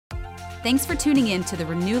Thanks for tuning in to the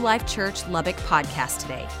Renew Life Church Lubbock podcast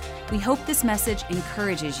today. We hope this message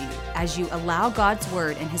encourages you as you allow God's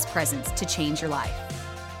word and his presence to change your life.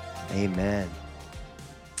 Amen.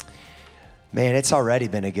 Man, it's already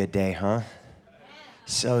been a good day, huh?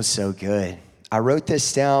 So good. I wrote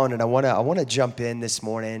this down, and I want to jump in this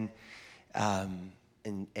morning,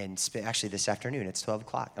 actually this afternoon. It's 12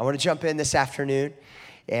 o'clock. I want to jump in this afternoon,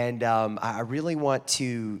 and I really want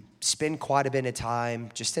to spend quite a bit of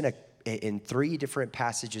time just in three different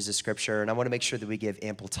passages of Scripture, and I want to make sure that we give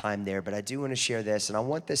ample time there. But I do want to share this, and I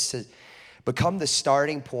want this to become the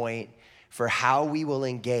starting point for how we will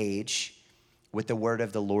engage with the word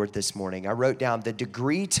of the Lord this morning. I wrote down, the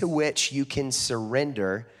degree to which you can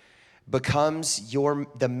surrender becomes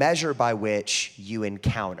the measure by which you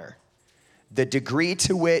encounter. The degree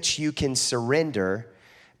to which you can surrender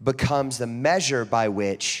becomes the measure by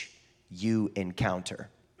which you encounter.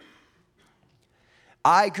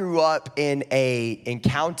 I grew up in a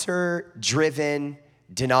encounter-driven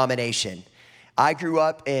denomination. I grew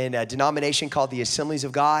up in a denomination called the Assemblies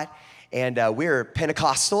of God, and we're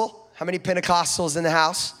Pentecostal. How many Pentecostals in the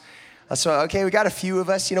house? So, okay, we got a few of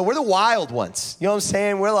us. You know, we're the wild ones. You know what I'm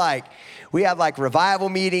saying? We have like revival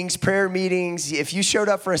meetings, prayer meetings. If you showed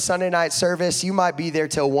up for a Sunday night service, you might be there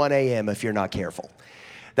till 1 a.m. if you're not careful.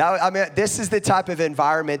 This is the type of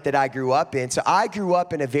environment that I grew up in. So I grew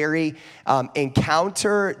up in a very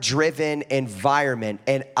encounter-driven environment.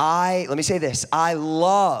 And let me say this, I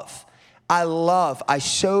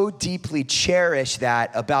so deeply cherish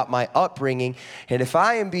that about my upbringing. And if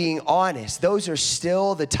I am being honest, those are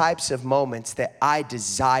still the types of moments that I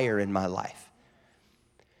desire in my life.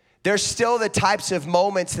 They're still the types of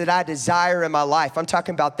moments that I desire in my life. I'm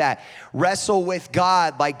talking about that. Wrestle with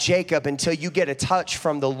God like Jacob until you get a touch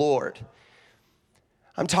from the Lord.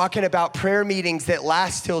 I'm talking about prayer meetings that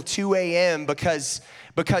last till 2 a.m. because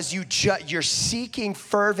you're seeking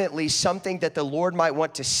fervently something that the Lord might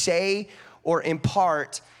want to say or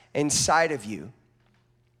impart inside of you.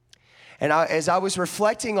 And as I was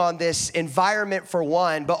reflecting on this environment for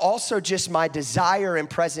one, but also just my desire in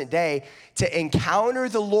present day to encounter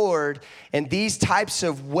the Lord in these types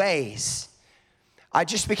of ways, I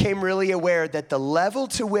just became really aware that the level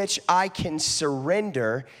to which I can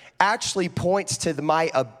surrender actually points to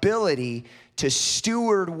my ability to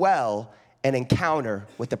steward well an encounter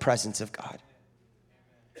with the presence of God.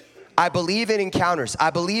 I believe in encounters. I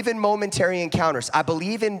believe in momentary encounters. I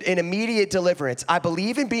believe in immediate deliverance. I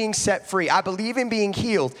believe in being set free. I believe in being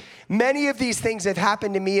healed. Many of these things have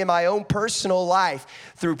happened to me in my own personal life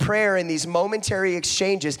through prayer and these momentary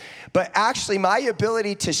exchanges. But actually, my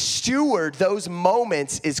ability to steward those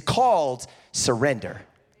moments is called surrender.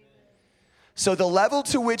 So the level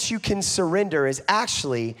to which you can surrender is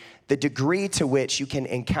actually the degree to which you can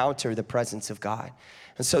encounter the presence of God.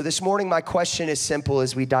 And so this morning, my question is simple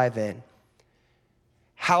as we dive in.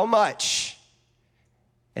 How much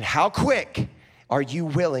and how quick are you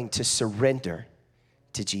willing to surrender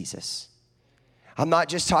to Jesus? I'm not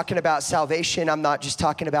just talking about salvation. I'm not just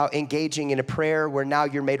talking about engaging in a prayer where now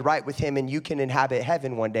you're made right with him and you can inhabit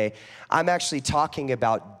heaven one day. I'm actually talking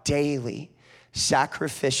about daily,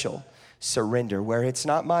 sacrificial surrender where it's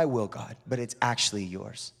not my will, God, but it's actually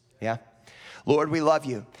yours. Yeah? Lord, we love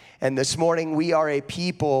you. And this morning, we are a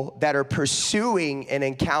people that are pursuing an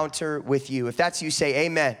encounter with you. If that's you, say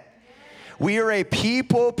amen. We are a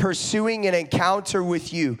people pursuing an encounter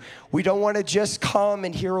with you. We don't want to just come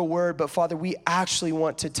and hear a word, but Father, we actually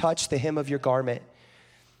want to touch the hem of your garment.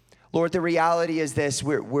 Lord, the reality is this.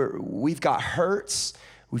 We've got hurts.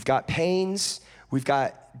 We've got pains. We've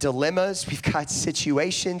got dilemmas. We've got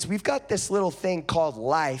situations. We've got this little thing called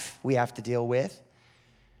life we have to deal with.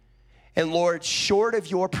 And Lord, short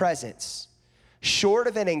of your presence, short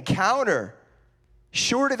of an encounter,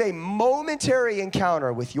 short of a momentary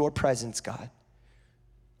encounter with your presence, God,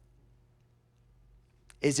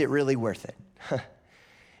 is it really worth it?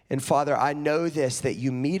 And Father, I know this, that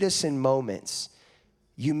you meet us in moments.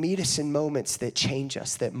 You meet us in moments that change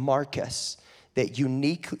us, that mark us, that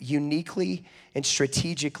uniquely and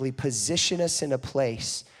strategically position us in a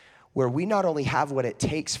place where we not only have what it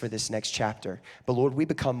takes for this next chapter, but Lord, we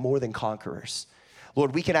become more than conquerors.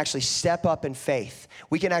 Lord, we can actually step up in faith.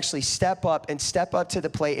 We can actually step up to the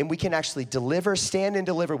plate, and we can actually stand and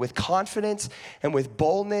deliver with confidence and with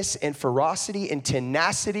boldness and ferocity and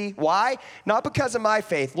tenacity. Why? Not because of my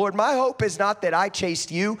faith. Lord, my hope is not that I chased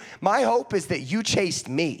you. My hope is that you chased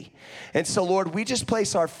me. And so, Lord, we just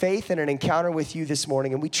place our faith in an encounter with you this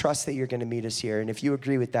morning, and we trust that you're going to meet us here. And if you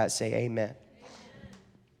agree with that, say amen.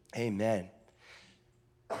 Amen.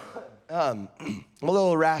 I'm a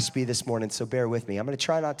little raspy this morning, so bear with me. I'm going to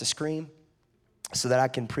try not to scream. so that I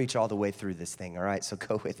can preach all the way through this thing, all right? So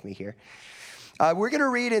go with me here. We're going to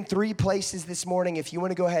read in 3 places this morning. If you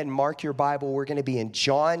want to go ahead and mark your Bible, we're going to be in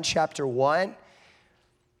John chapter 1,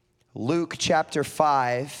 Luke chapter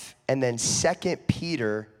 5, and then 2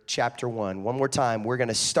 Peter chapter 1. One more time. We're going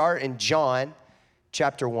to start in John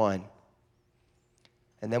chapter 1,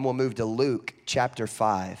 and then we'll move to Luke chapter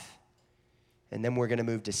 5, and then we're going to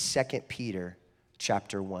move to 2 Peter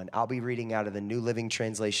chapter 1. I'll be reading out of the New Living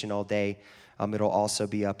Translation all day. It'll also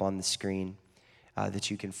be up on the screen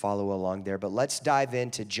that you can follow along there. But let's dive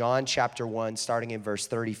into John chapter 1, starting in verse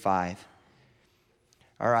 35.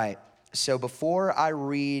 All right, so before I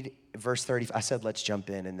read verse 35, I said let's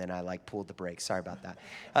jump in, and then I pulled the brakes. Sorry about that.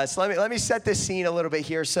 So let me set this scene a little bit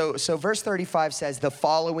here. So verse 35 says, the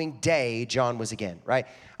following day, John was again, right?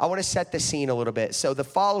 I want to set the scene a little bit. So the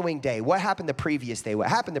following day, what happened the previous day? What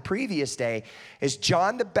happened the previous day is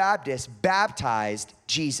John the Baptist baptized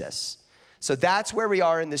Jesus. So that's where we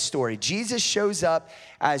are in this story. Jesus shows up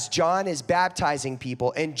as John is baptizing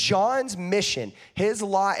people, and John's mission, his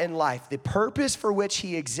lot in life, the purpose for which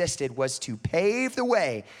he existed was to pave the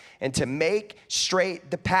way and to make straight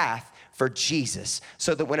the path for Jesus,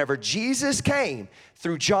 so that whenever Jesus came,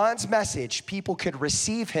 through John's message, people could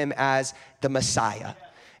receive him as the Messiah.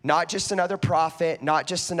 Not just another prophet, not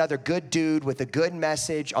just another good dude with a good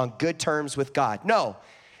message on good terms with God. No,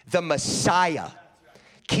 the Messiah.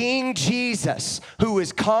 King Jesus, who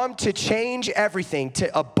has come to change everything,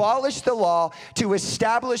 to abolish the law, to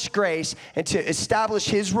establish grace, and to establish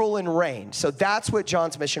his rule and reign. So that's what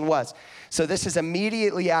John's mission was. So this is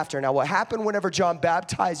immediately after. Now, what happened whenever John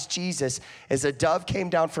baptized Jesus is a dove came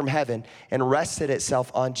down from heaven and rested itself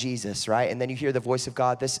on Jesus, right? And then you hear the voice of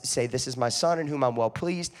God say, this is my son in whom I'm well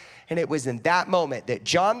pleased. And it was in that moment that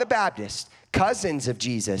John the Baptist, cousins of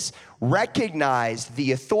Jesus, recognized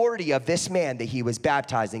the authority of this man that he was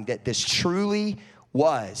baptizing, that this truly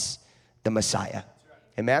was the Messiah.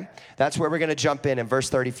 Amen? That's where we're going to jump in verse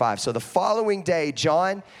 35. So the following day,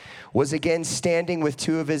 John was again standing with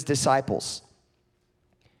 2 of his disciples.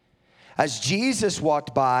 As Jesus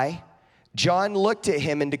walked by, John looked at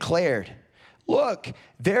him and declared, look,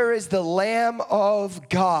 there is the Lamb of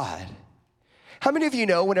God. How many of you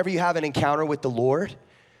know whenever you have an encounter with the Lord,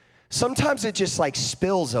 sometimes it just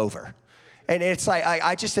spills over. And it's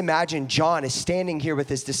I just imagine John is standing here with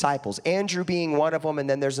his disciples, Andrew being one of them, and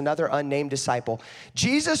then there's another unnamed disciple.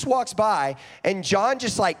 Jesus walks by, and John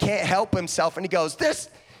just can't help himself, and he goes,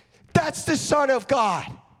 that's the Son of God.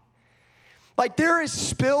 There is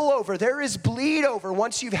spillover, there is bleed over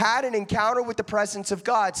once you've had an encounter with the presence of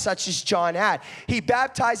God, such as John had. He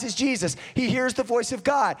baptizes Jesus. He hears the voice of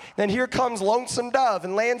God. Then here comes lonesome dove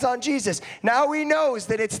and lands on Jesus. Now he knows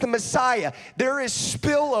that it's the Messiah. There is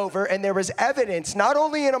spillover, and there is evidence, not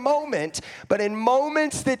only in a moment, but in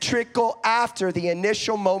moments that trickle after the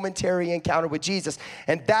initial momentary encounter with Jesus.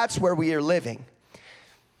 And that's where we are living.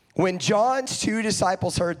 When John's 2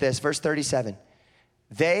 disciples heard this, verse 37,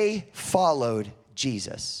 they followed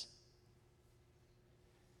Jesus.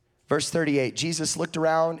 Verse 38, Jesus looked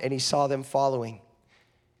around and he saw them following.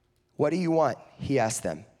 What do you want? He asked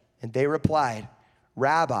them. And they replied,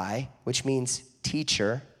 Rabbi, which means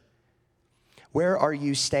teacher, where are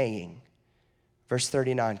you staying? Verse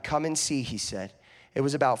 39, come and see, he said. It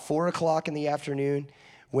was about 4 o'clock in the afternoon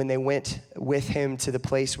when they went with him to the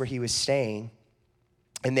place where he was staying,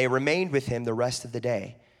 and they remained with him the rest of the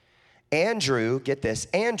day. Andrew, get this,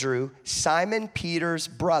 Andrew, Simon Peter's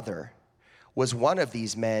brother, was one of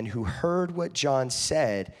these men who heard what John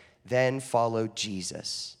said, then followed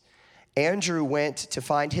Jesus. Andrew went to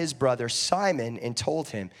find his brother Simon and told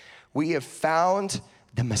him, we have found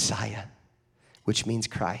the Messiah, which means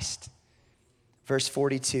Christ. Verse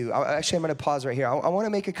 42, actually I'm going to pause right here. I want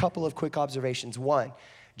to make a couple of quick observations. One,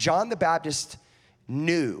 John the Baptist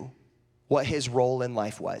knew what his role in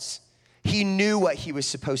life was. He knew what he was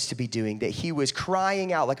supposed to be doing, that he was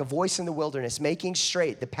crying out like a voice in the wilderness, making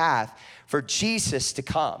straight the path for Jesus to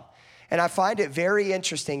come. And I find it very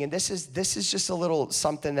interesting, and this is just a little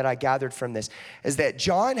something that I gathered from this, is that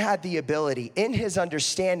John had the ability in his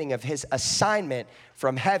understanding of his assignment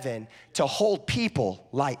from heaven to hold people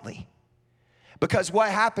lightly. Because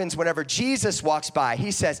what happens whenever Jesus walks by,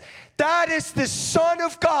 he says, that is the Son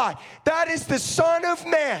of God, that is the Son of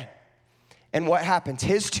Man. And what happens?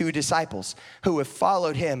 His 2 disciples who have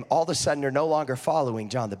followed him all of a sudden are no longer following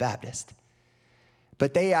John the Baptist.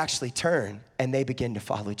 But they actually turn and they begin to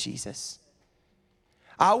follow Jesus.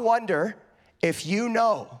 I wonder if you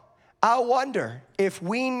know, I wonder if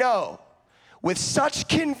we know with such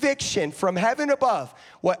conviction from heaven above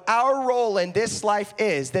what our role in this life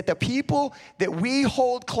is, that the people that we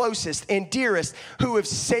hold closest and dearest, who have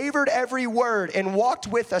savored every word and walked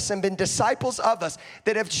with us and been disciples of us,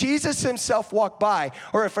 that if Jesus himself walked by,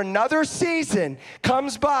 or if another season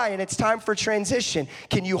comes by and it's time for transition,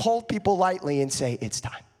 can you hold people lightly and say, it's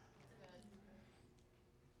time?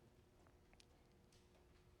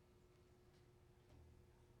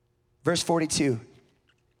 Verse 42.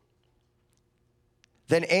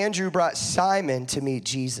 Then Andrew brought Simon to meet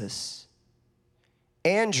Jesus.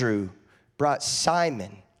 Andrew brought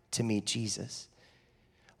Simon to meet Jesus.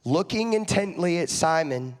 Looking intently at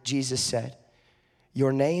Simon, Jesus said,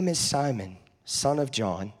 your name is Simon, son of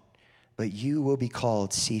John, but you will be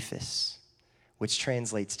called Cephas, which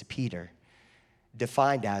translates to Peter,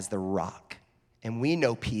 defined as the rock. And we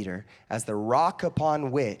know Peter as the rock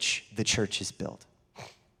upon which the church is built.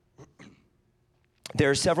 There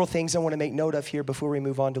are several things I want to make note of here before we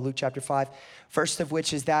move on to Luke chapter 5. First of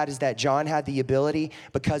which is that John had the ability,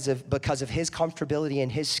 because of his comfortability and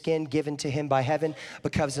his skin given to him by heaven,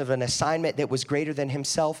 because of an assignment that was greater than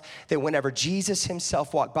himself, that whenever Jesus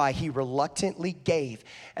himself walked by, he reluctantly gave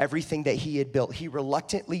everything that he had built. He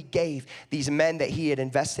reluctantly gave these men that he had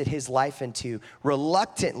invested his life into,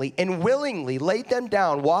 reluctantly and willingly laid them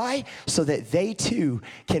down. Why? So that they too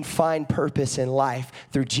can find purpose in life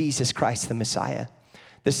through Jesus Christ the Messiah.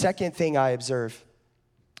 The second thing I observe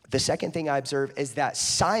is that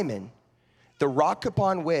Simon, the rock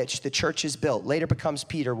upon which the church is built, later becomes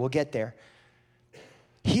Peter, we'll get there.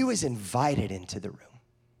 He was invited into the room.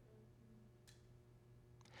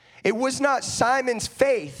 It was not Simon's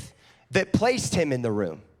faith that placed him in the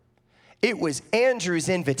room. It was Andrew's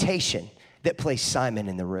invitation that placed Simon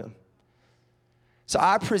in the room. So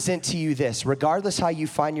I present to you this, regardless how you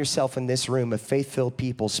find yourself in this room of faith-filled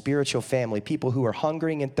people, spiritual family, people who are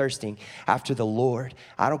hungering and thirsting after the Lord.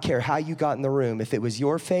 I don't care how you got in the room, if it was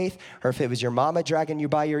your faith or if it was your mama dragging you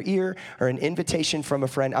by your ear or an invitation from a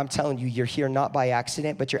friend. I'm telling you, you're here not by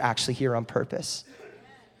accident, but you're actually here on purpose.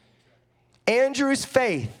 Andrew's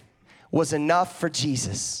faith was enough for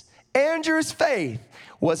Jesus. Andrew's faith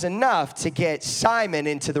was enough to get Simon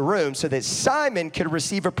into the room so that Simon could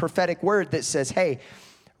receive a prophetic word that says, hey,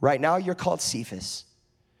 right now you're called Cephas,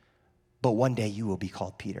 but one day you will be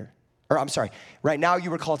called Peter. Or I'm sorry, right now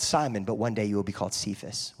you were called Simon, but one day you will be called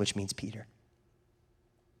Cephas, which means Peter.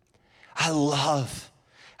 I love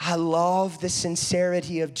the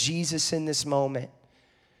sincerity of Jesus in this moment,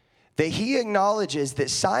 that he acknowledges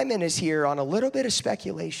that Simon is here on a little bit of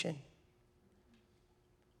speculation.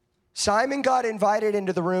 Simon got invited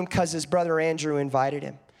into the room because his brother Andrew invited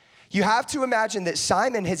him. You have to imagine that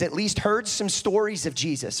Simon has at least heard some stories of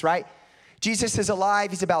Jesus, right? Jesus is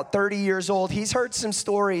alive. He's about 30 years old. He's heard some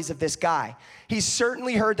stories of this guy. He's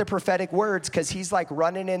certainly heard the prophetic words because he's like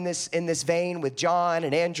running in this vein with John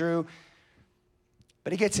and Andrew.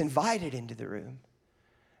 But he gets invited into the room.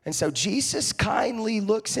 And so Jesus kindly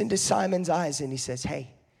looks into Simon's eyes and he says,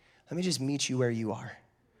 hey, let me just meet you where you are.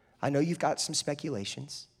 I know you've got some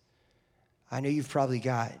speculations. I know you've probably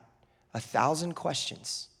got 1,000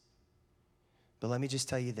 questions, but let me just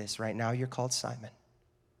tell you this. Right now you're called Simon,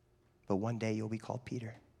 but one day you'll be called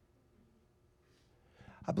Peter.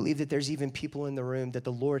 I believe that there's even people in the room that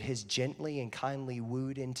the Lord has gently and kindly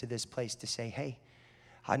wooed into this place to say, hey,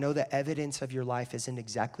 I know the evidence of your life isn't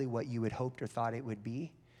exactly what you had hoped or thought it would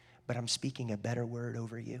be, but I'm speaking a better word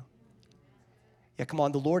over you. Yeah, come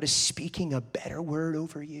on, the Lord is speaking a better word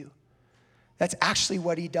over you. That's actually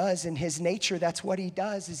what he does in his nature. That's what he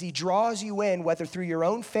does, is he draws you in, whether through your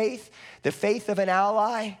own faith, the faith of an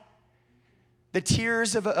ally, the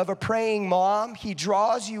tears of a praying mom. He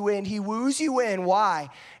draws you in. He woos you in.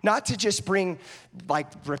 Why? Not to just bring like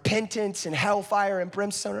repentance and hellfire and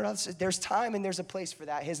brimstone and all this. There's time and there's a place for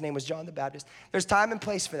that. His name was John the Baptist. There's time and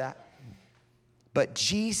place for that. But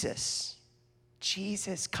Jesus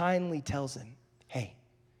kindly tells him, hey,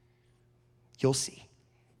 you'll see.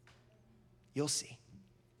 You'll see.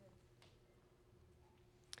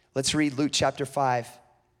 Let's read Luke chapter 5,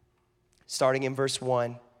 starting in verse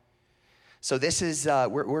 1. So this is,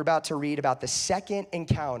 we're about to read about the second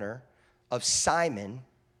encounter of Simon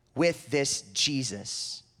with this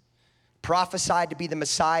Jesus. Prophesied to be the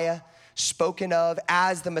Messiah, spoken of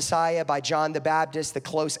as the Messiah by John the Baptist, the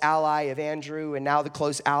close ally of Andrew, and now the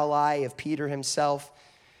close ally of Peter himself.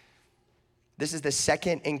 This is the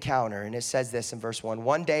second encounter, and it says this in verse 1.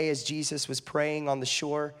 One day as Jesus was praying on the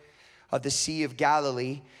shore of the Sea of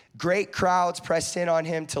Galilee, great crowds pressed in on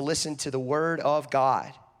him to listen to the word of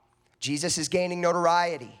God. Jesus is gaining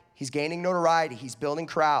notoriety. He's gaining notoriety. He's building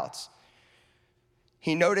crowds.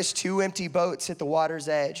 He noticed 2 empty boats at the water's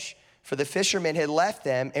edge, for the fishermen had left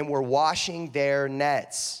them and were washing their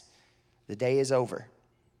nets. The day is over.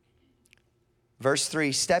 Verse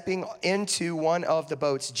 3, stepping into one of the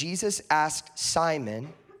boats, Jesus asked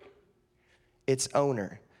Simon, its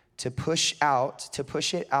owner, to push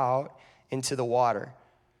it out into the water.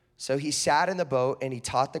 So he sat in the boat and he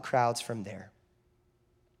taught the crowds from there.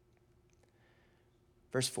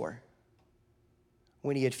 Verse 4,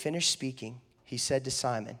 when he had finished speaking, he said to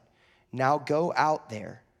Simon, now go out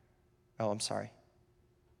there.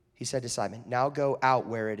 He said to Simon, now go out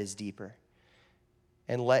where it is deeper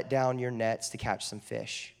and let down your nets to catch some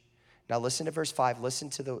fish. Now listen to verse 5. Listen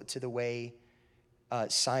to the way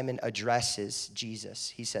Simon addresses Jesus.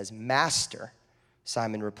 He says, Master,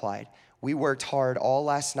 Simon replied, we worked hard all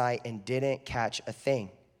last night and didn't catch a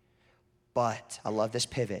thing. But, I love this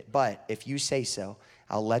pivot, but if you say so,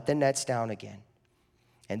 I'll let the nets down again.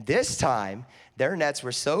 And this time, their nets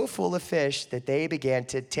were so full of fish that they began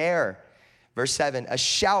to tear. Verse 7, a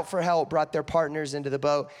shout for help brought their partners into the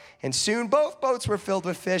boat, and soon both boats were filled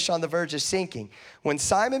with fish on the verge of sinking. When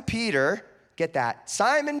Simon Peter, get that,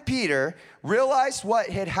 Simon Peter realized what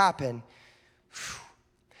had happened,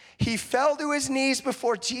 he fell to his knees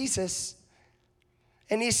before Jesus,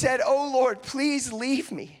 and he said, oh Lord, please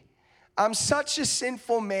leave me. I'm such a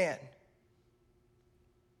sinful man.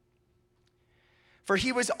 For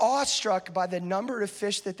he was awestruck by the number of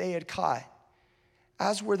fish that they had caught,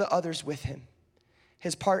 as were the others with him.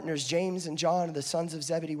 His partners, James and John, the sons of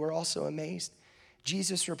Zebedee, were also amazed.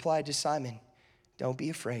 Jesus replied to Simon, don't be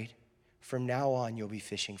afraid. From now on, you'll be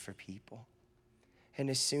fishing for people. And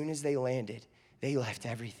as soon as they landed, they left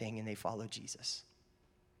everything and they followed Jesus.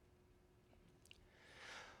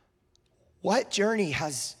 What journey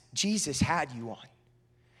has Jesus had you on?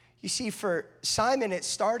 You see, for Simon, it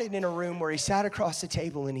started in a room where he sat across the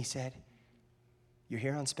table and he said, you're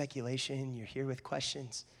here on speculation, you're here with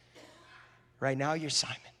questions. Right now, you're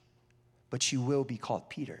Simon, but you will be called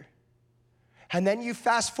Peter. And then you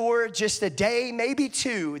fast forward just a day, maybe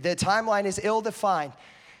two. The timeline is ill-defined.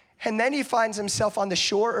 And then he finds himself on the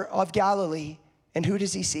shore of Galilee. And who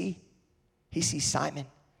does he see? He sees Simon,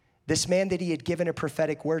 this man that he had given a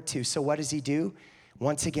prophetic word to. So what does he do?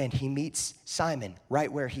 Once again, he meets Simon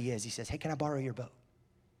right where he is. He says, hey, can I borrow your boat?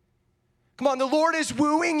 Come on, the Lord is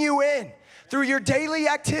wooing you in through your daily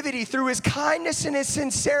activity, through his kindness and his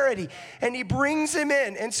sincerity, and he brings him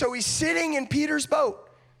in. And so he's sitting in Peter's boat.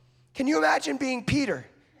 Can you imagine being Peter,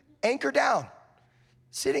 anchor down,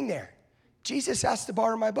 sitting there? Jesus asked to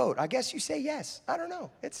borrow my boat. I guess you say yes. I don't know.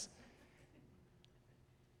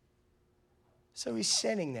 So he's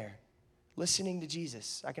sitting there, listening to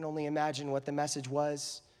Jesus. I can only imagine what the message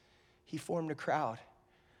was. He formed a crowd.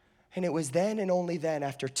 And it was then and only then,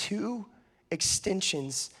 after two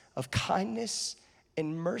extensions of kindness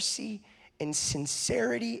and mercy and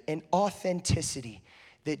sincerity and authenticity,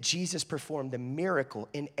 that Jesus performed a miracle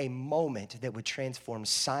in a moment that would transform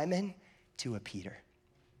Simon to a Peter.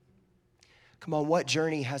 Come on, what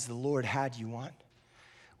journey has the Lord had you on?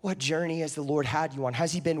 What journey has the Lord had you on?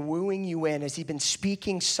 Has he been wooing you in? Has he been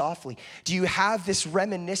speaking softly? Do you have this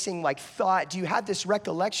reminiscing thought? Do you have this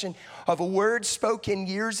recollection of a word spoken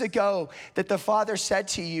years ago that the Father said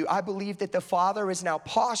to you? I believe that the Father is now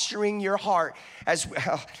posturing your heart as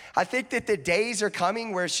well. I think that the days are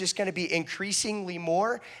coming where it's just going to be increasingly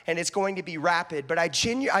more and it's going to be rapid. But I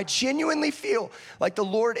genuinely feel like the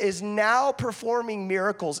Lord is now performing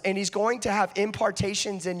miracles and he's going to have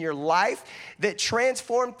impartations in your life that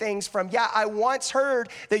transform things from, I once heard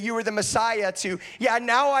that you were the Messiah to,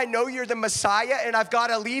 now I know you're the Messiah and I've got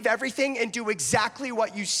to leave everything and do exactly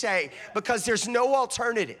what you say because there's no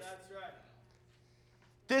alternative. That's right.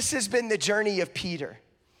 This has been the journey of Peter.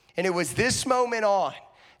 And it was this moment on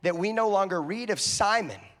that we no longer read of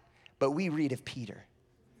Simon, but we read of Peter.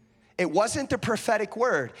 It wasn't the prophetic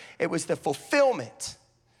word. It was the fulfillment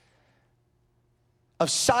of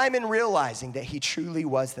Simon realizing that he truly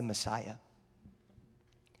was the Messiah.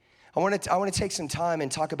 I want to take some time and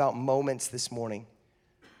talk about moments this morning.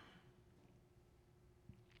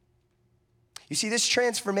 You see, this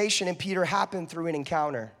transformation in Peter happened through an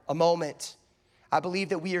encounter, a moment. I believe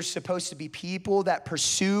that we are supposed to be people that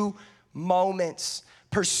pursue moments,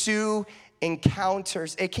 pursue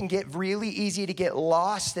encounters. It can get really easy to get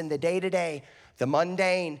lost in the day-to-day, the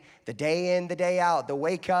mundane, the day in, the day out, the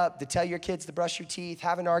wake up, the tell your kids to brush your teeth,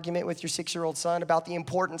 have an argument with your 6-year-old son about the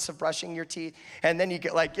importance of brushing your teeth. And then you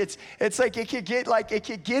get it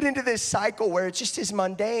could get into this cycle where it just is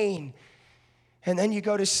mundane. And then you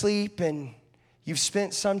go to sleep and you've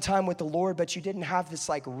spent some time with the Lord, but you didn't have this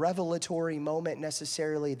revelatory moment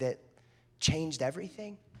necessarily that changed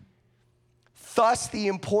everything. Thus, the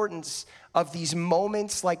importance of these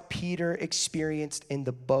moments like Peter experienced in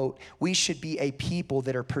the boat. We should be a people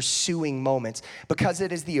that are pursuing moments, because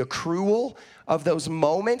it is the accrual of those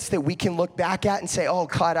moments that we can look back at and say, oh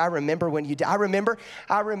God, I remember when you did. I remember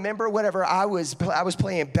whenever I was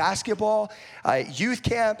playing basketball, youth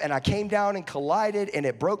camp, and I came down and collided and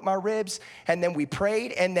it broke my ribs, and then we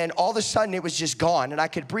prayed, and then all of a sudden it was just gone and I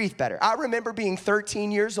could breathe better. I remember being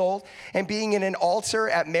 13 years old and being in an altar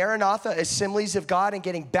at Maranatha Assemblies of God and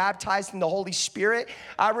getting baptized in the Holy Spirit.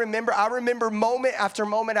 I remember moment after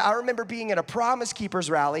moment. I remember being at a Promise Keepers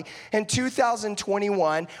rally in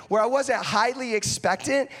 2021 where I wasn't highly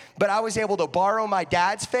expectant, but I was able to borrow my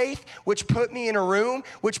dad's faith, which put me in a room,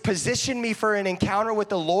 which positioned me for an encounter with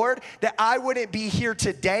the Lord that I wouldn't be here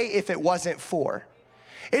today if it wasn't for.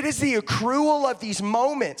 It is the accrual of these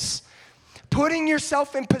moments, putting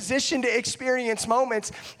yourself in position to experience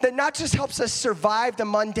moments that not just helps us survive the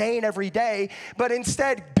mundane every day, but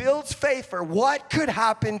instead builds faith for what could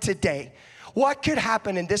happen today. What could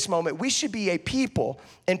happen in this moment? We should be a people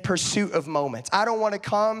in pursuit of moments. I don't want to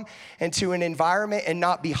come into an environment and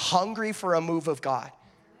not be hungry for a move of God.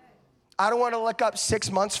 I don't want to look up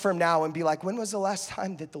 6 months from now and be like, when was the last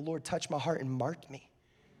time that the Lord touched my heart and marked me?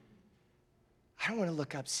 I don't want to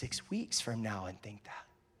look up 6 weeks from now and think that.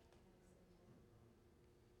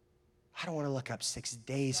 I don't want to look up 6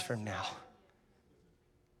 days from now.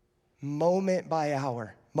 Moment by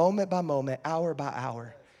hour, moment by moment, hour by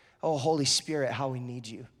hour. Oh, Holy Spirit, how we need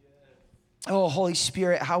you. Oh, Holy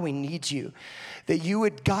Spirit, how we need you. That you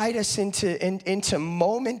would guide us into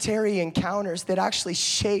momentary encounters that actually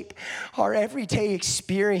shape our everyday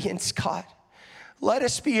experience, God. Let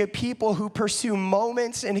us be a people who pursue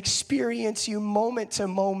moments and experience you moment to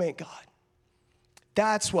moment, God.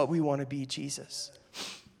 That's what we want to be, Jesus.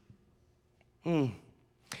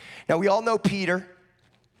 Now, we all know Peter.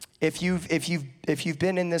 If you've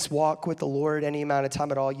been in this walk with the Lord any amount of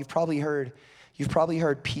time at all, you've probably heard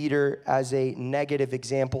Peter as a negative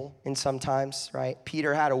example in some times, right?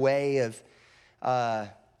 Peter had a way of,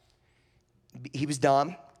 he was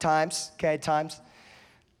dumb times.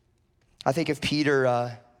 I think of Peter,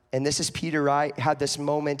 and this is Peter, right? Had this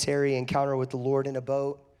momentary encounter with the Lord in a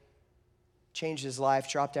boat, changed his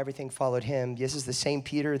life, dropped everything, followed him. This is the same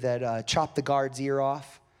Peter that chopped the guard's ear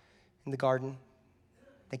off in the garden.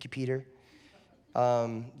 Thank you, Peter.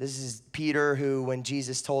 This is Peter who, when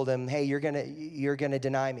Jesus told him, hey, you're gonna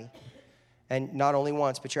deny me. And not only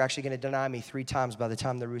once, but you're actually gonna deny me 3 times by the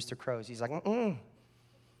time the rooster crows. He's like, you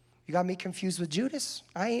got me confused with Judas?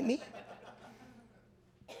 I ain't me.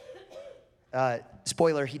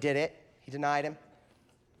 Spoiler, he did it. He denied him.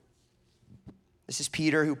 This is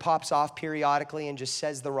Peter who pops off periodically and just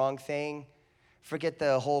says the wrong thing. Forget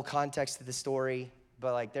the whole context of the story,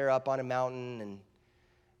 but like they're up on a mountain and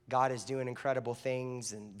God is doing incredible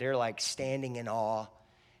things, and they're like standing in awe.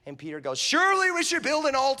 And Peter goes, surely we should build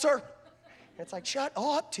an altar. And it's like, shut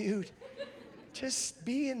up, dude. Just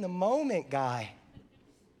be in the moment, guy.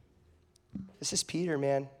 This is Peter,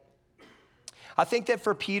 man. I think that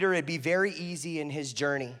for Peter, it'd be very easy in his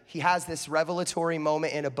journey. He has this revelatory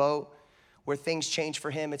moment in a boat where things change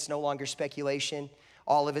for him. It's no longer speculation.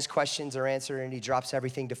 All of his questions are answered, and he drops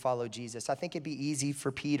everything to follow Jesus. I think it'd be easy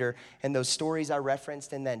for Peter, and those stories I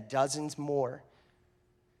referenced, and then dozens more,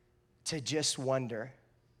 to just wonder,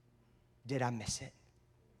 did I miss it?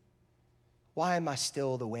 Why am I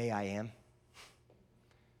still the way I am?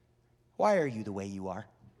 Why are you the way you are?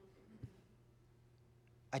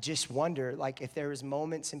 I just wonder, like, if there was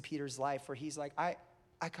moments in Peter's life where he's like,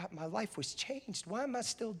 my life was changed. Why am I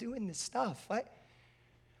still doing this stuff?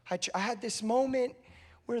 I had this moment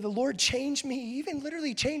where the Lord changed me, even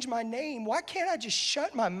literally changed my name. Why can't I just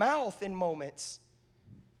shut my mouth in moments?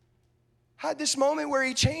 I had this moment where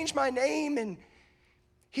he changed my name and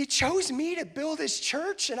he chose me to build his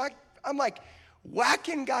church, and I'm like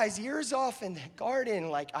whacking guys' ears off in the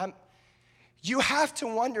garden. You have to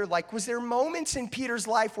wonder, like, was there moments in Peter's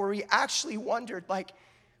life where he actually wondered, like,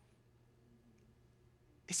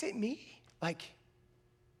 is it me? Like,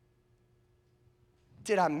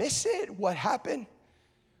 did I miss it? What happened?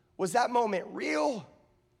 Was that moment real?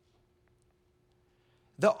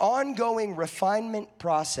 The ongoing refinement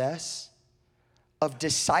process of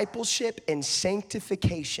discipleship and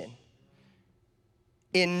sanctification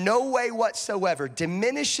in no way whatsoever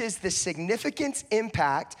diminishes the significance,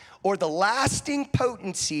 impact, or the lasting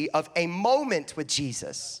potency of a moment with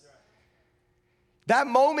Jesus. That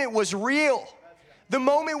moment was real. The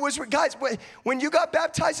moment was, guys, when you got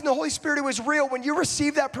baptized in the Holy Spirit, it was real. When you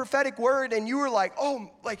received that prophetic word and you were like,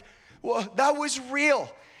 well, that was real.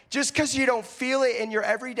 Just because you don't feel it in your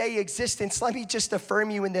everyday existence, let me just affirm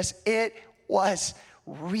you in this. It was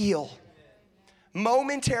real.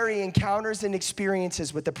 Momentary encounters and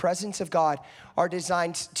experiences with the presence of God are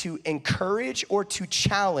designed to encourage or to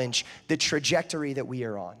challenge the trajectory that we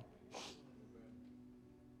are on.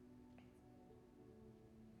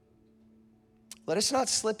 Let us not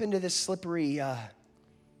slip into this slippery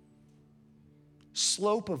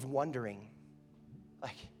slope of wondering.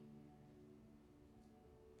 Like,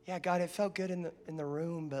 yeah, God, it felt good in the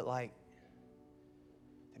room, but like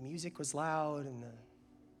the music was loud and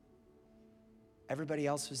everybody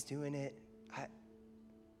else was doing it.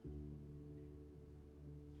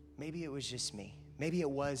 Maybe it was just me. Maybe it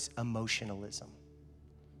was emotionalism.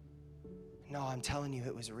 No, I'm telling you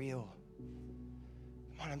it was real.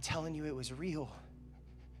 Come on, I'm telling you it was real.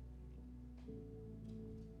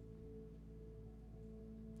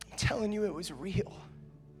 I'm telling you it was real.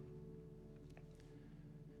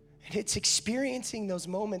 And it's experiencing those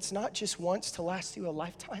moments not just once to last you a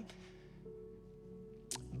lifetime,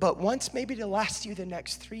 but once maybe to last you the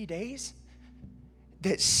next 3 days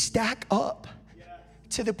that stack up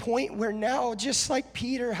to the point where now, just like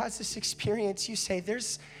Peter has this experience, you say,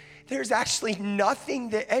 there's actually nothing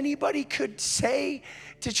that anybody could say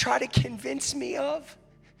to try to convince me of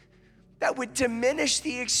that would diminish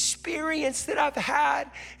the experience that I've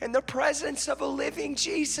had in the presence of a living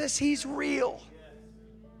Jesus. He's real.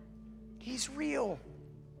 He's real.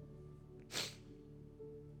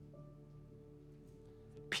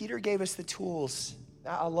 Peter gave us the tools.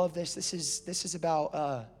 I love this. This is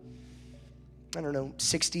about,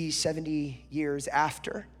 60, 70 years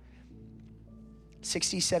after.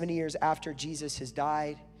 60, 70 years after Jesus has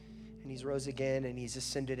died and he's rose again and he's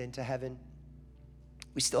ascended into heaven.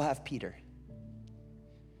 We still have Peter.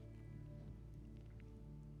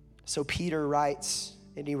 So Peter writes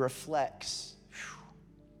and he reflects.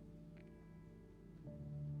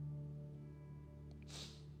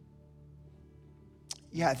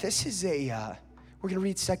 Yeah, this is we're going to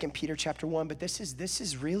read 2 Peter chapter 1, but this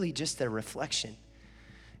is really just a reflection.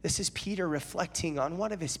 This is Peter reflecting on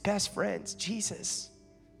one of his best friends, Jesus.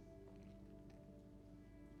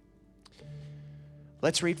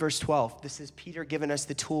 Let's read verse 12. This is Peter giving us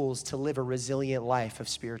the tools to live a resilient life of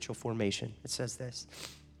spiritual formation. It says this: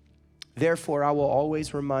 "Therefore, I will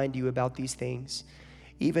always remind you about these things,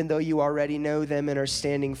 even though you already know them and are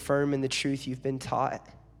standing firm in the truth you've been taught.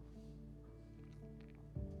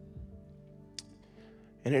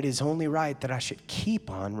 And it is only right that I should keep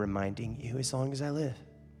on reminding you as long as I live.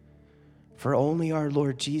 For only our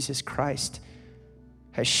Lord Jesus Christ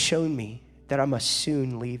has shown me that I must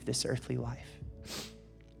soon leave this earthly life.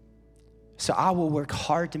 So I will work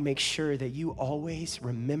hard to make sure that you always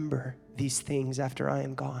remember these things after I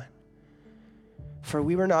am gone. For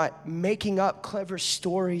we were not making up clever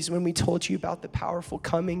stories when we told you about the powerful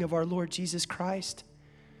coming of our Lord Jesus Christ.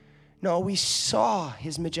 No, we saw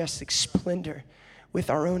his majestic splendor with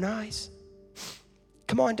our own eyes."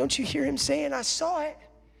 Come on, don't you hear him saying, I saw it?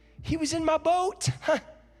 He was in my boat.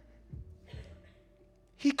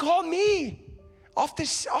 He called me off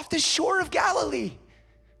the shore of Galilee.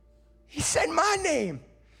 He said my name.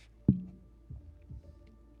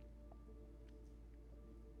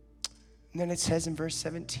 And then it says in verse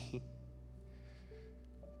 17,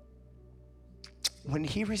 when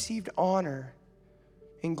he received honor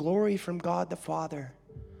and glory from God the Father,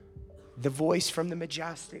 the voice from the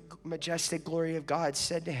majestic glory of God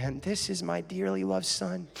said to him, "This is my dearly loved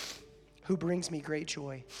son who brings me great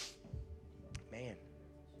joy." Man,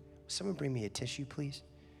 someone bring me a tissue, please.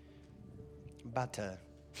 I'm about to.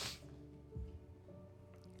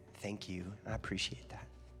 Thank you. I appreciate that.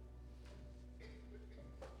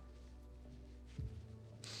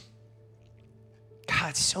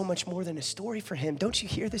 God, so much more than a story for him. Don't you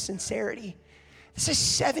hear the sincerity? This is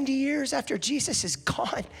 70 years after Jesus is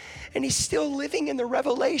gone, and he's still living in the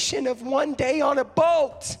revelation of one day on a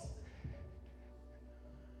boat.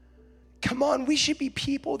 Come on, we should be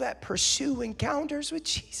people that pursue encounters with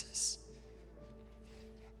Jesus.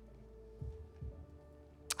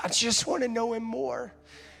 I just want to know him more.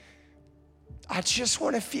 I just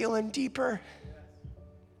want to feel him deeper.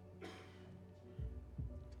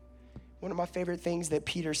 One of my favorite things that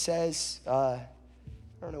Peter says, I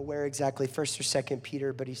don't know where exactly, 1st or 2nd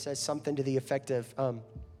Peter, but he says something to the effect of,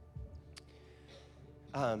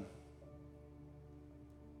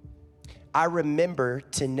 I remember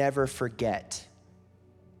to never forget.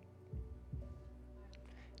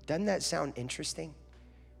 Doesn't that sound interesting?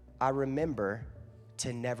 I remember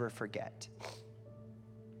to never forget.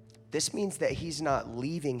 This means that he's not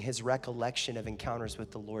leaving his recollection of encounters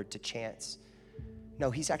with the Lord to chance.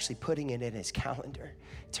 No, he's actually putting it in his calendar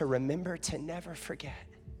to remember to never forget.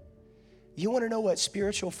 You want to know what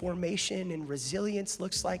spiritual formation and resilience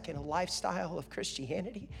looks like in a lifestyle of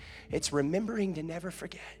Christianity? It's remembering to never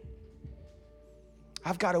forget.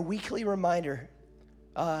 I've got a weekly reminder,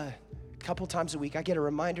 a couple times a week. I get a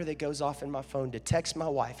reminder that goes off in my phone to text my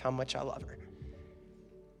wife how much I love her.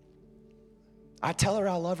 I tell her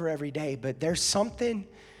I love her every day, but there's something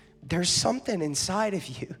inside of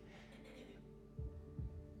you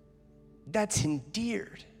that's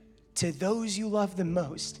endeared to those you love the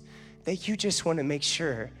most, that you just want to make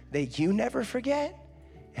sure that you never forget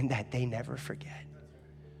and that they never forget.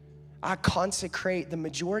 I consecrate the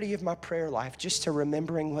majority of my prayer life just to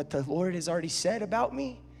remembering what the Lord has already said about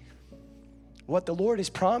me, what the Lord has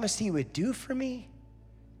promised he would do for me,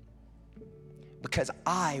 because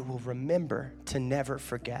I will remember to never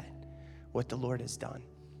forget what the Lord has done.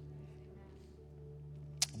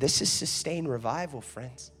 This is sustained revival,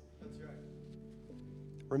 friends.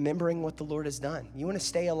 Remembering what the Lord has done. You want to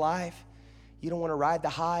stay alive? You don't want to ride the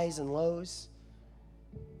highs and lows?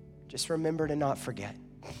 Just remember to not forget.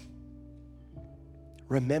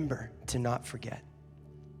 Remember to not forget.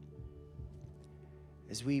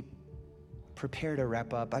 As we prepare to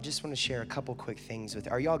wrap up, I just want to share a couple quick things with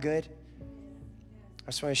you. Are y'all good? I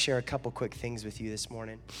just want to share a couple quick things with you this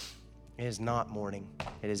morning. It is not morning.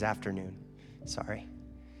 It is afternoon. Sorry.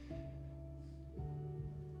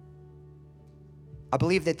 I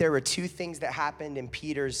believe that there were two things that happened in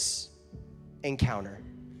Peter's encounter.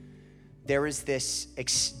 There was this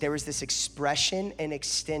expression and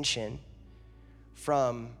extension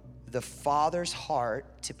from the Father's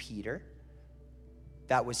heart to Peter.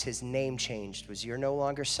 That was his name changed, was you're no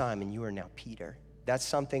longer Simon, you are now Peter. That's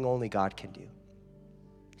something only God can do.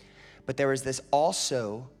 But there was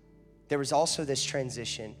also this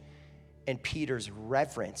transition in Peter's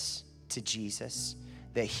reverence to Jesus,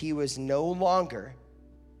 that he was no longer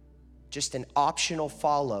just an optional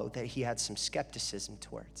follow that he had some skepticism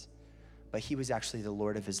towards, but he was actually the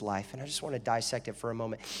Lord of his life. And I just want to dissect it for a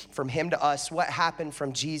moment. From him to us, what happened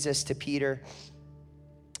from Jesus to Peter?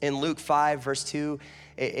 In Luke 5, verse 2,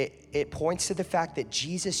 it points to the fact that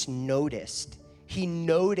Jesus noticed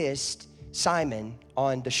Simon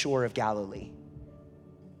on the shore of Galilee.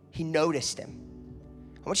 He noticed him.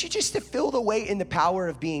 I want you just to feel the weight and the power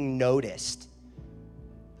of being noticed.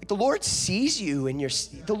 Like the Lord sees you in your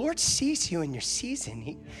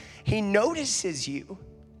season. He notices you.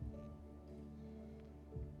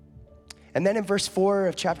 And then in verse 4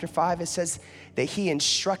 of chapter 5, it says that he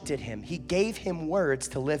instructed him. He gave him words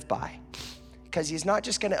to live by. Because he's not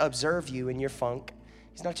just going to observe you in your funk.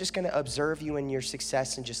 He's not just going to observe you in your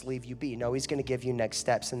success and just leave you be. No, he's going to give you next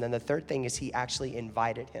steps. And then the third thing is he actually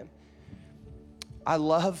invited him. I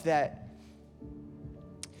love that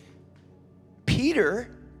Peter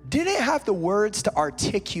didn't have the words to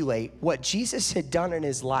articulate what Jesus had done in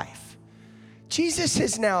his life. Jesus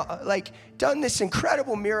has now done this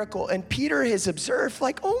incredible miracle, and Peter has observed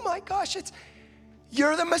oh my gosh,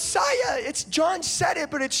 you're the Messiah. John said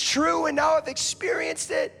it, but it's true, and now I've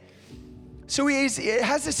experienced it. So he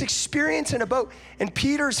has this experience in a boat, and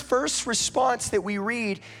Peter's first response that we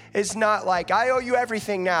read is not I owe you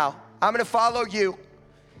everything now. I'm gonna follow you.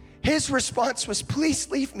 His response was, please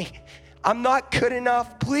leave me. I'm not good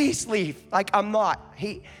enough. Please leave. I'm not.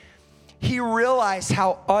 He realized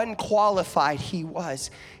how unqualified he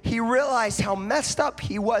was. He realized how messed up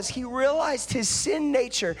he was. He realized his sin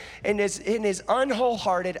nature in his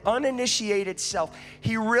unwholehearted, uninitiated self.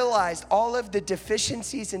 He realized all of the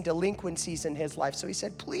deficiencies and delinquencies in his life. So he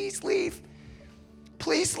said, please leave.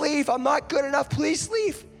 Please leave. I'm not good enough. Please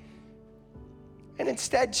leave. And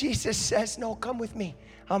instead, Jesus says, no, come with me.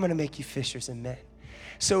 I'm going to make you fishers of men.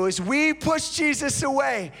 So as we push Jesus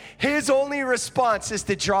away, his only response is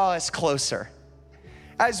to draw us closer.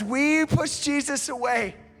 As we push Jesus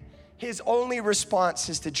away, his only response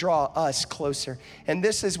is to draw us closer. And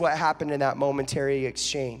this is what happened in that momentary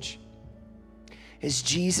exchange. As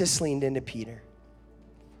Jesus leaned into Peter.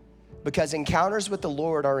 Because encounters with the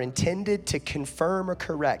Lord are intended to confirm or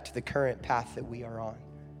correct the current path that we are on.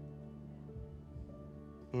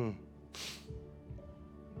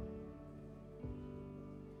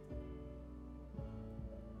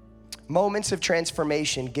 Moments of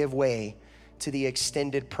transformation give way to the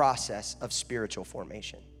extended process of spiritual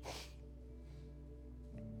formation.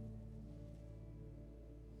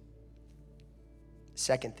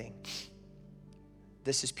 Second thing,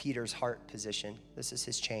 this is Peter's heart position. This is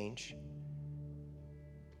his change.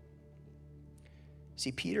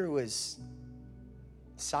 See, Peter was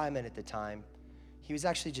Simon at the time. He was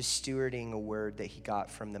actually just stewarding a word that he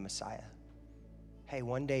got from the Messiah. Hey,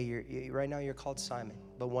 one day, right now you're called Simon,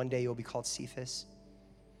 but one day you'll be called Cephas.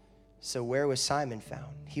 So where was Simon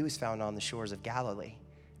found? He was found on the shores of Galilee,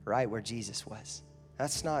 right where Jesus was.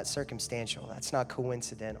 That's not circumstantial. That's not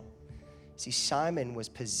coincidental. See, Simon was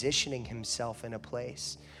positioning himself in a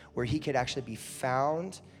place where he could actually be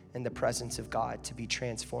found in the presence of God to be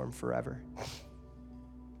transformed forever.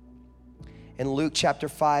 In Luke chapter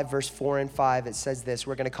 5, verse 4 and 5, it says this.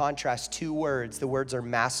 We're going to contrast two words. The words are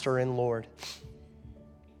master and Lord.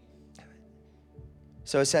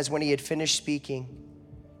 So it says, when he had finished speaking,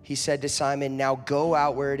 he said to Simon, now go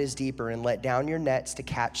out where it is deeper and let down your nets to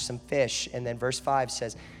catch some fish. And then verse 5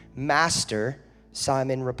 says, Master,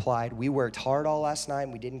 Simon replied, we worked hard all last night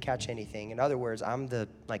and we didn't catch anything. In other words, I'm the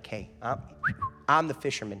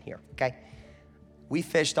fisherman here, okay? We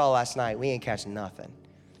fished all last night. We ain't catching nothing.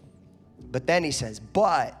 But then he says,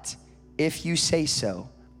 but if you say so,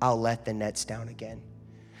 I'll let the nets down again.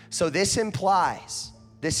 So this implies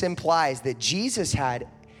that Jesus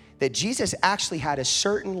actually had a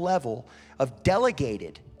certain level of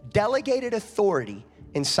delegated authority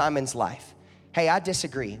in Simon's life. Hey, I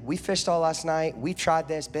disagree. We fished all last night. We've tried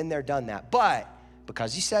this, been there, done that. But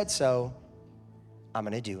because you said so, I'm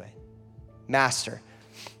going to do it. Master.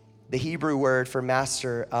 The Hebrew word for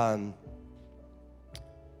master,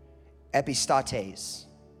 epistates.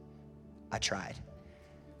 I tried.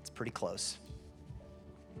 It's pretty close.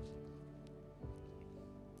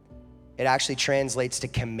 It actually translates to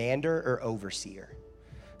commander or overseer.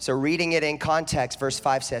 So reading it in context, verse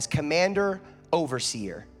 5 says, commander,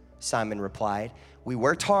 overseer, Simon replied. We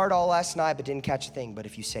worked hard all last night, but didn't catch a thing. But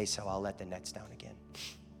if you say so, I'll let the nets down again.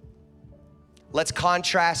 Let's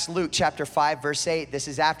contrast Luke chapter 5, verse 8. This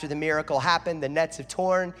is after the miracle happened. The nets have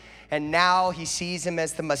torn, and now he sees him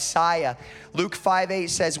as the Messiah. Luke 5:8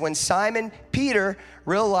 says, when Simon Peter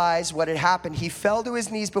realized what had happened, he fell to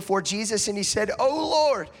his knees before Jesus, and he said, oh,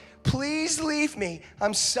 Lord, please leave me.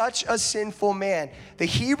 I'm such a sinful man. The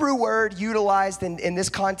Hebrew word utilized in this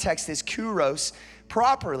context is kuros,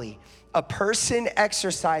 properly, a person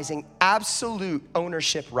exercising absolute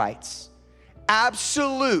ownership rights.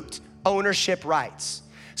 Absolute ownership rights.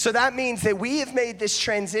 So that means that we have made this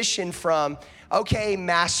transition from, okay,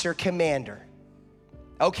 master commander.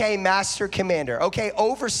 Okay, master commander. Okay,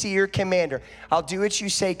 overseer commander. I'll do what you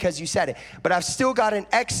say because you said it. But I've still got an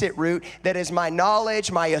exit route that is my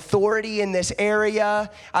knowledge, my authority in this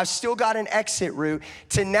area. I've still got an exit route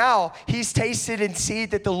to now he's tasted and seen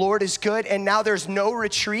that the Lord is good, and now there's no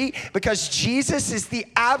retreat because Jesus is the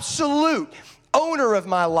absolute owner of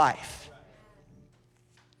my life.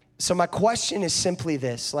 So my question is simply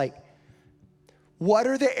this, what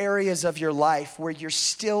are the areas of your life where you're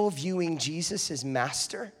still viewing Jesus as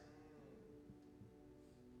master?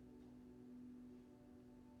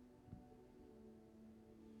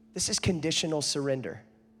 This is conditional surrender.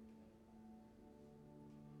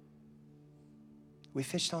 We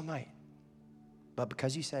fished all night, but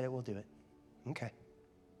because you said it, we'll do it. Okay.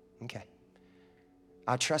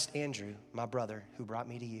 I trust Andrew, my brother, who brought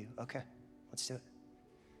me to you. Okay, let's do it.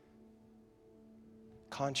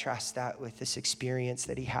 Contrast that with this experience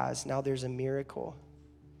that he has. Now there's a miracle.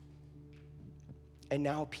 And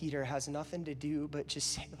now Peter has nothing to do but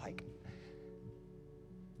just say,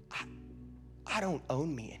 I don't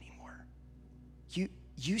own me anymore.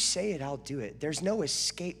 You say it, I'll do it. There's no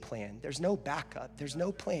escape plan. There's no backup. There's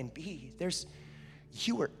no plan B.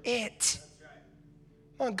 You are it.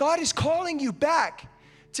 God is calling you back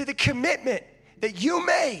to the commitment that you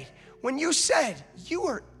made when you said you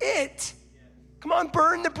are it. Come on,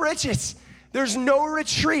 burn the bridges. There's no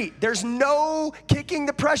retreat. There's no kicking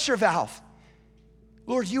the pressure valve.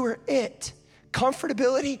 Lord, you are it.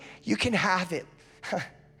 Comfortability, you can have it.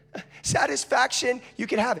 Satisfaction, you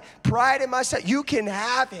can have it. Pride in myself, you can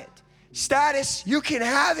have it. Status, you can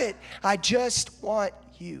have it. I just want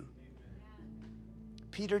you.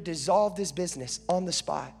 Peter dissolved his business on the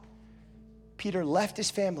spot. Peter left his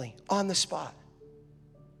family on the spot.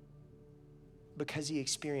 Because he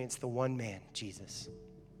experienced the one man, Jesus.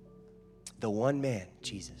 The one man,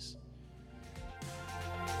 Jesus.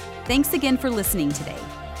 Thanks again for listening today.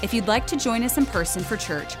 If you'd like to join us in person for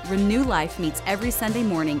church, Renew Life meets every Sunday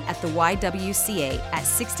morning at the YWCA at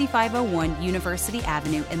 6501 University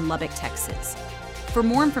Avenue in Lubbock, Texas. For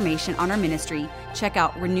more information on our ministry, check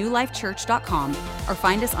out renewlifechurch.com or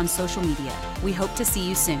find us on social media. We hope to see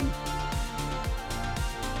you soon.